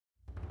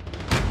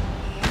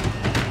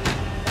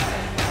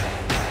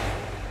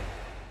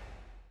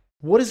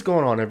What is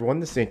going on, everyone?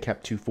 This is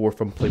Ancap24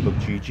 from Playbook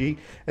GG,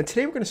 and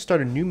today we're going to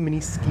start a new mini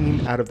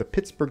scheme out of the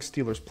Pittsburgh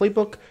Steelers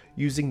playbook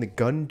using the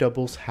gun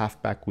doubles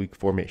halfback weak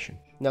formation.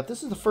 Now, if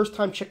this is the first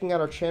time checking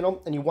out our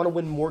channel and you want to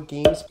win more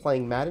games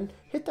playing Madden,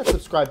 hit that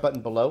subscribe button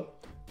below.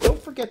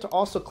 Don't forget to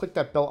also click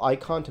that bell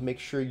icon to make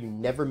sure you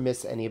never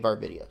miss any of our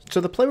videos.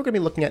 So the play we're going to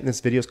be looking at in this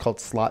video is called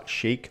Slot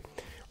Shake.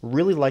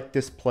 Really like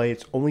this play.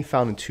 It's only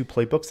found in two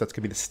playbooks. That's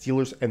going to be the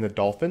Steelers and the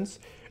Dolphins.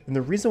 And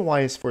the reason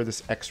why is for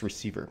this X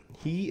receiver.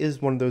 He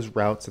is one of those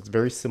routes that's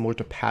very similar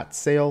to Pat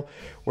Sale,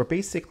 where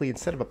basically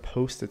instead of a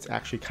post, it's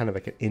actually kind of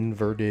like an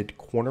inverted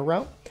corner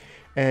route.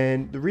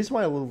 And the reason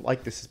why I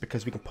like this is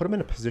because we can put him in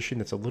a position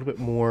that's a little bit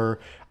more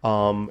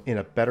in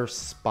a better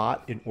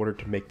spot in order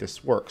to make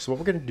this work. So what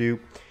we're going to do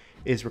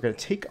is we're going to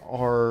take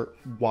our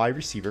Y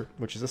receiver,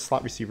 which is a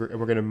slot receiver, and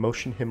we're going to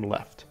motion him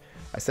left.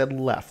 I said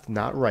left,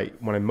 not right.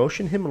 When I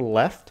motion him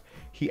left,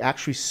 he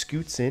actually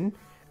scoots in,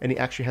 and he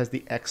actually has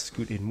the X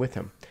scoot in with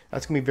him.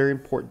 That's going to be very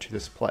important to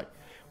this play.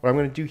 What I'm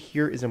going to do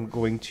here is I'm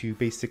going to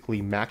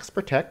basically max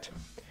protect,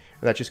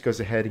 and that just goes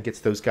ahead and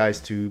gets those guys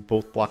to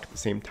both block at the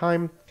same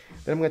time.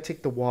 Then I'm going to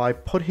take the Y,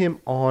 put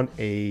him on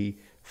a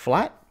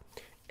flat,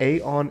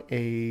 A on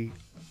a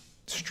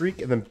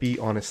streak, and then B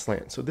on a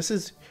slant. So this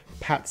is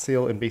Pat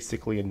Sale in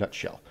basically a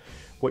nutshell.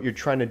 What you're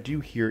trying to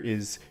do here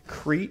is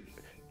create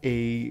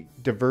a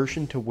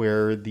diversion to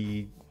where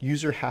the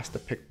user has to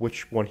pick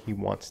which one he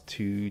wants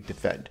to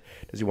defend.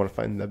 Does he want to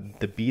find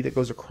the B that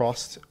goes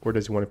across, or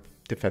does he want to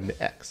defend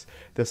the X?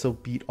 This will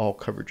beat all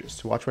coverages.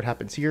 So watch what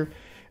happens here.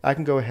 I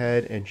can go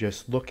ahead and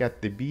just look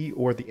at the B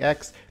or the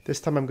X. This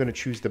time I'm going to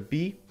choose the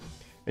B,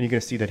 and you're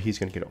going to see that he's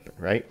going to get open,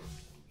 right?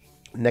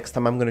 Next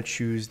time I'm going to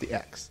choose the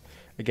X.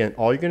 Again,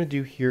 all you're going to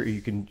do here,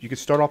 you can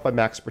start off by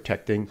max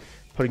protecting,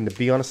 putting the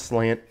B on a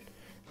slant,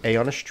 A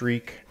on a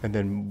streak, and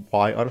then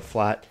Y on a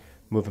flat,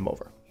 move him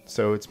over.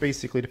 So it's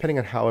basically, depending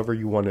on however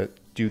you want to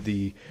do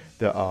the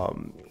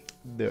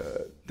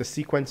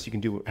sequence, you can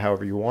do it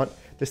however you want.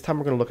 This time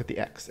we're going to look at the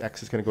X.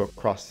 X is going to go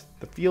across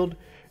the field.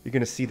 You're going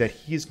to see that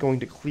he's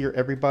going to clear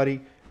everybody,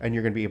 and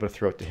you're going to be able to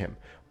throw it to him.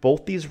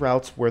 Both these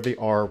routes, where they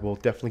are, will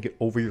definitely get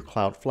over your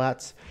cloud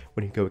flats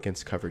when you go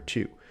against cover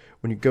 2.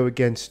 When you go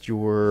against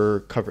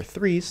your cover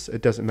 3s,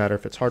 it doesn't matter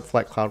if it's hard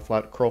flat, cloud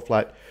flat, curl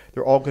flat.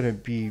 They're all going to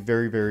be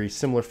very, very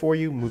similar for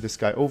you. Move this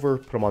guy over,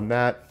 put him on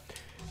that,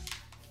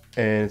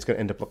 and it's going to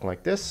end up looking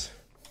like this.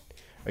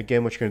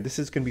 Again, this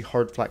is going to be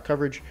hard flat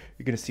coverage.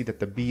 You're going to see that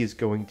the B is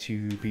going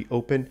to be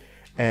open,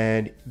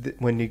 and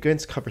when you go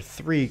against cover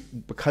 3,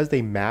 because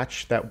they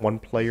match that one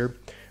player,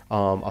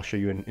 I'll show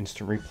you an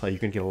instant replay. You're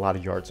going to get a lot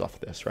of yards off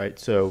of this, right?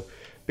 So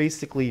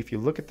basically, if you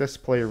look at this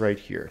player right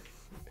here,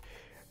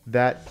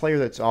 that player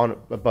that's on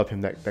above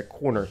him, that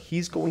corner,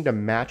 he's going to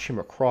match him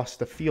across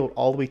the field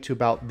all the way to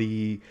about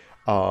the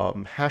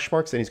hash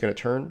marks, and he's going to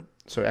turn.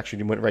 So actually,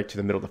 he went right to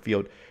the middle of the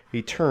field.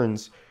 He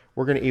turns.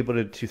 We're going to be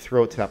able to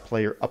throw it to that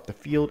player up the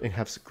field and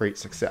have great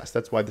success.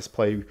 That's why this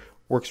play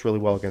works really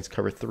well against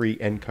cover 3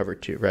 and cover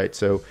 2, right?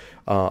 So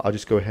I'll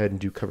just go ahead and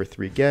do cover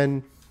 3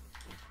 again.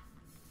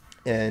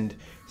 And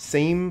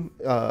same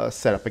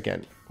setup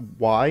again.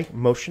 Y,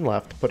 motion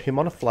left, put him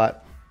on a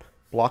flat,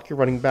 block your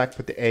running back,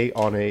 put the A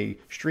on a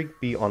streak,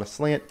 B on a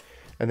slant,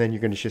 and then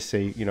you're going to just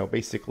say,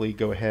 basically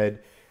go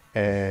ahead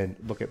and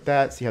look at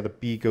that, see how the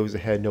B goes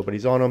ahead,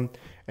 nobody's on them,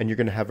 and you're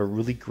going to have a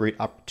really great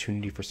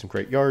opportunity for some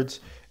great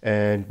yards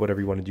and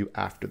whatever you want to do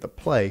after the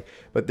play.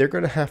 But they're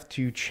going to have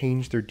to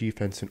change their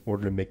defense in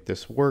order to make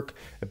this work.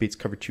 It beats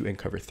cover 2 and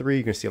cover 3.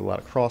 You're going to see a lot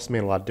of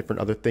crossman, a lot of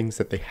different other things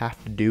that they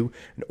have to do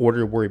in order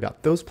to worry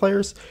about those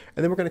players.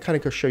 And then we're going to kind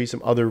of go show you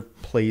some other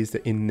plays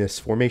that in this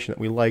formation that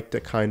we like to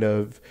kind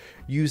of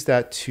use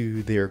that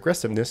to their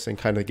aggressiveness and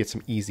kind of get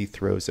some easy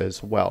throws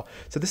as well.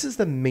 So this is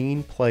the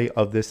main play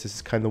of this. This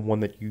is kind of the one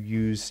that you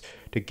use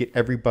to get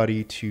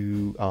everybody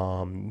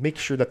to make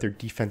sure that their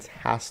defense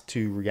has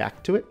to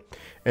react to it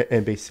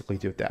and basically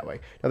do it that way.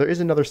 Now there is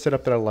another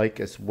setup that I like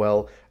as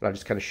well, and I'll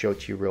just kind of show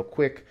it to you real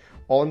quick.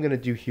 All I'm going to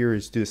do here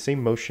is do the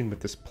same motion with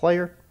this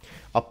player.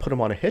 I'll put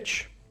him on a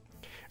hitch,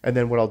 and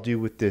then what I'll do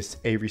with this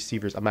A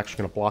receiver is I'm actually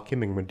going to block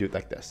him, and I'm going to do it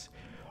like this.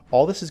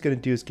 All this is going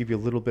to do is give you a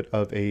little bit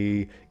of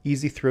a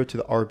easy throw to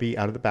the RB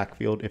out of the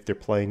backfield if they're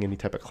playing any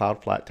type of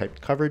cloud flat type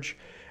coverage.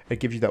 It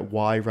gives you that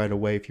Y right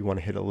away if you want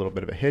to hit a little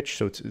bit of a hitch.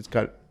 So it's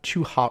got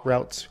two hot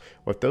routes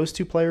with those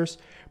two players.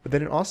 But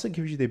then it also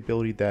gives you the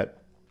ability that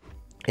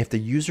if the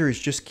user is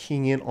just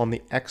keying in on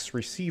the X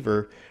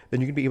receiver, then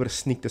you can be able to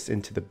sneak this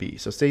into the B.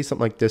 So say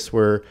something like this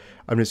where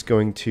I'm just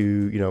going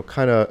to,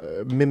 kind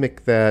of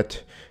mimic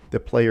that the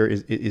player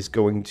is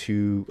going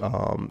to,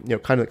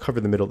 kind of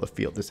cover the middle of the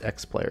field, this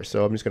X player.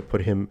 So I'm just going to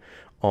put him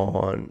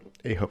on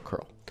a hook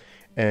curl.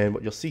 And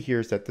what you'll see here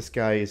is that this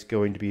guy is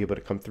going to be able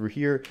to come through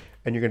here,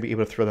 and you're going to be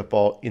able to throw that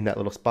ball in that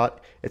little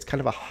spot. It's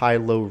kind of a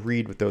high-low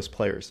read with those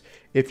players.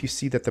 If you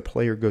see that the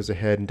player goes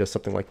ahead and does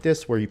something like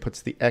this, where he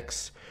puts the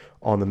X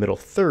on the middle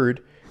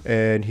third,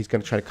 and he's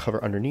going to try to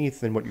cover underneath,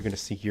 then what you're going to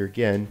see here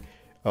again,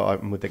 I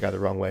moved the guy the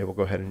wrong way. We'll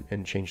go ahead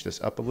and change this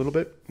up a little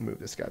bit, move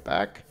this guy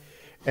back.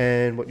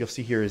 And what you'll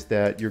see here is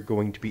that you're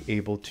going to be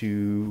able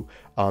to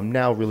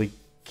now really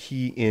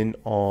key in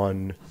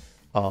on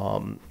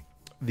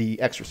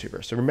the X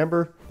receiver. So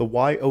remember, the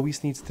Y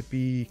always needs to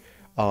be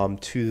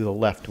to the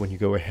left when you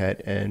go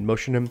ahead and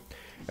motion him.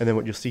 And then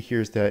what you'll see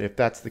here is that if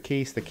that's the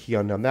case, the key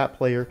on that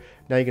player,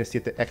 now you're going to see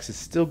that the X is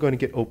still going to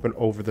get open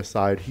over the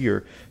side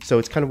here. So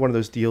it's kind of one of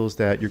those deals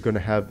that you're going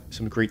to have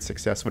some great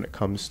success when it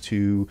comes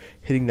to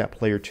hitting that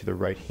player to the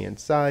right-hand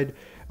side.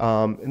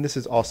 And this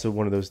is also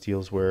one of those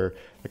deals where,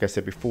 like I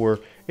said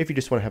before, if you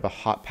just want to have a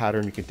hot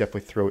pattern, you can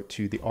definitely throw it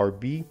to the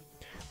RB.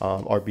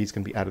 RB is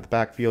going to be out of the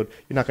backfield.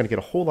 You're not going to get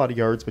a whole lot of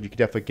yards, but you can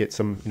definitely get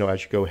some,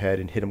 as you go ahead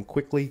and hit him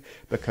quickly,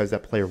 because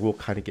that player will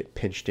kind of get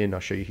pinched in. I'll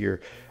show you here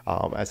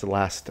as the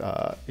last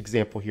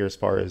example here as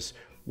far as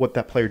what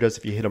that player does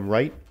if you hit him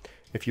right.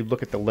 If you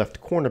look at the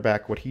left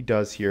cornerback, what he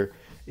does here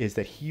is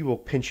that he will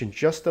pinch in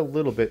just a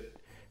little bit.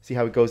 See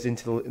how he goes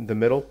into the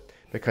middle?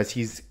 Because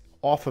he's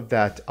off of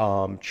that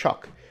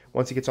chuck.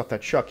 Once he gets off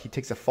that chuck, he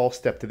takes a false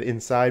step to the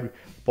inside,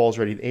 ball's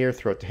ready in the air,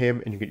 throw it to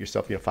him, and you get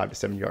yourself 5 to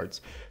 7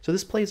 yards. So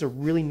this play is a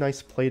really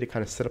nice play to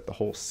kind of set up the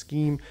whole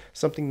scheme,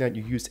 something that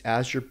you use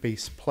as your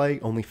base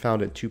play, only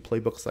found in 2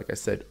 playbooks, like I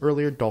said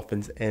earlier,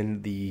 Dolphins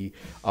and the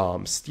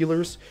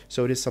Steelers.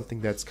 So it is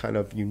something that's kind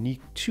of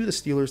unique to the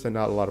Steelers that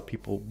not a lot of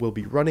people will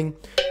be running,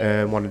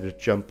 and wanted to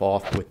jump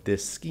off with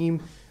this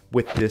scheme,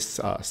 with this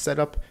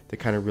setup to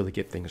kind of really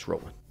get things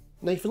rolling.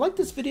 Now, if you like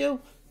this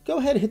video, go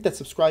ahead and hit that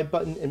subscribe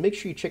button, and make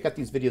sure you check out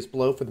these videos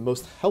below for the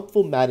most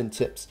helpful Madden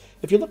tips.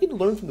 If you're looking to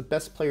learn from the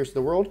best players in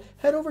the world,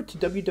 head over to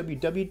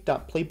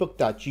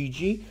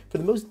www.playbook.gg for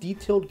the most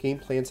detailed game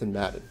plans in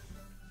Madden.